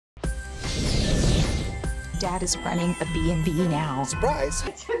Dad is running a B&B now. Surprise!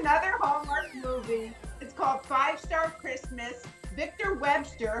 It's another Hallmark movie. It's called 5-Star Christmas. Victor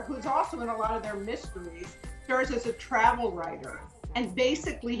Webster, who's also in a lot of their mysteries, stars as a travel writer. And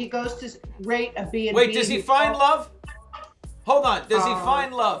basically, he goes to rate a B&B. Wait, does he find love? Hold on, does he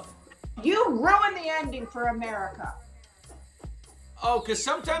find love? You ruined the ending for America. Oh, because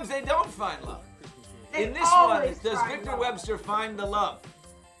sometimes they don't find love. They In this one, always does find Victor love. Webster find the love?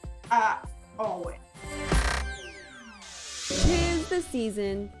 Always. 'Tis the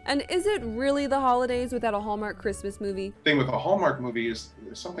season, and is it really the holidays without a Hallmark Christmas movie? The thing with a Hallmark movie is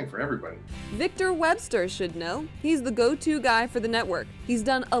there's something for everybody. Victor Webster should know. He's the go-to guy for the network. He's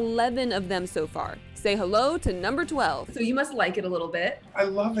done 11 of them so far. Say hello to number 12. So you must like it a little bit. I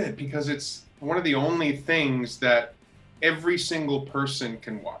love it because it's one of the only things that every single person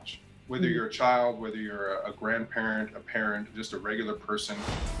can watch. Whether you're a child, whether you're a grandparent, a parent, just a regular person.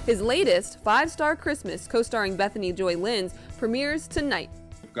 His latest, 5-Star Christmas, co-starring Bethany Joy Lenz, premieres tonight.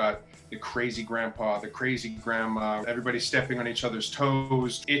 We've got the crazy grandpa, the crazy grandma, everybody stepping on each other's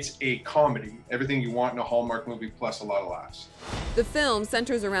toes. It's a comedy. Everything you want in a Hallmark movie plus a lot of laughs. The film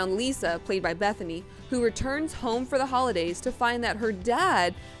centers around Lisa, played by Bethany, who returns home for the holidays to find that her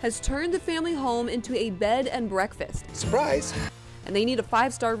dad has turned the family home into a bed and breakfast. Surprise! And they need a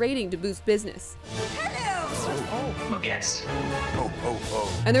 5-star rating to boost business. Look, yes.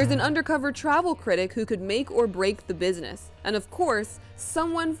 And there's an undercover travel critic who could make or break the business. And of course,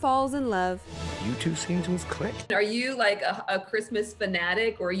 someone falls in love. You two seem to have clicked. Are you like a Christmas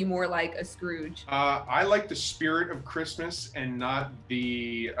fanatic, or are you more like a Scrooge? I like the spirit of Christmas and not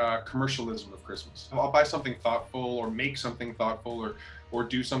the commercialism of Christmas. I'll buy something thoughtful or make something thoughtful or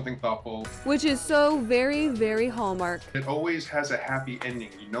do something thoughtful. Which is so very, very Hallmark. It always has a happy ending.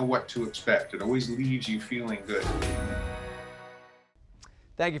 You know what to expect. It always leaves you feeling good.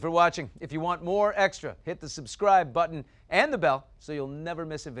 Thank you for watching. If you want more extra, hit the subscribe button and the bell so you'll never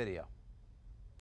miss a video.